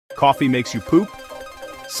Coffee makes you poop?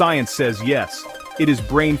 Science says yes. It is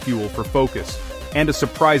brain fuel for focus, and a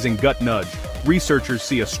surprising gut nudge. Researchers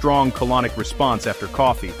see a strong colonic response after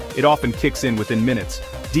coffee. It often kicks in within minutes.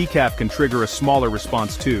 Decaf can trigger a smaller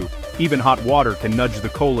response too. Even hot water can nudge the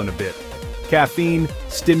colon a bit. Caffeine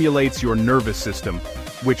stimulates your nervous system,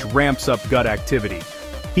 which ramps up gut activity.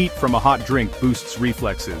 Heat from a hot drink boosts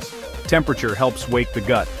reflexes. Temperature helps wake the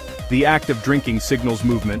gut. The act of drinking signals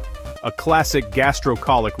movement, a classic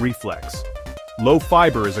gastrocolic reflex. Low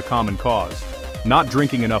fiber is a common cause. Not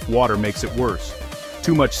drinking enough water makes it worse.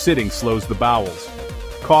 Too much sitting slows the bowels.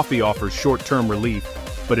 Coffee offers short-term relief,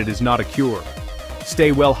 but it is not a cure.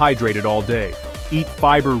 Stay well hydrated all day. Eat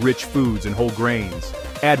fiber-rich foods and whole grains.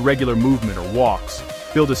 Add regular movement or walks.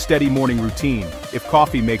 Build a steady morning routine. If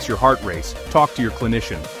coffee makes your heart race, talk to your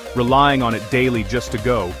clinician. Relying on it daily just to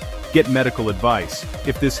go, get medical advice.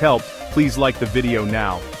 If this helped, please like the video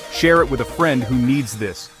now. Share it with a friend who needs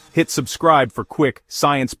this. Hit subscribe for quick,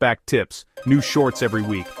 science-backed tips. New shorts every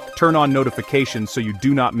week. Turn on notifications so you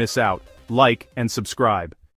do not miss out. Like and subscribe.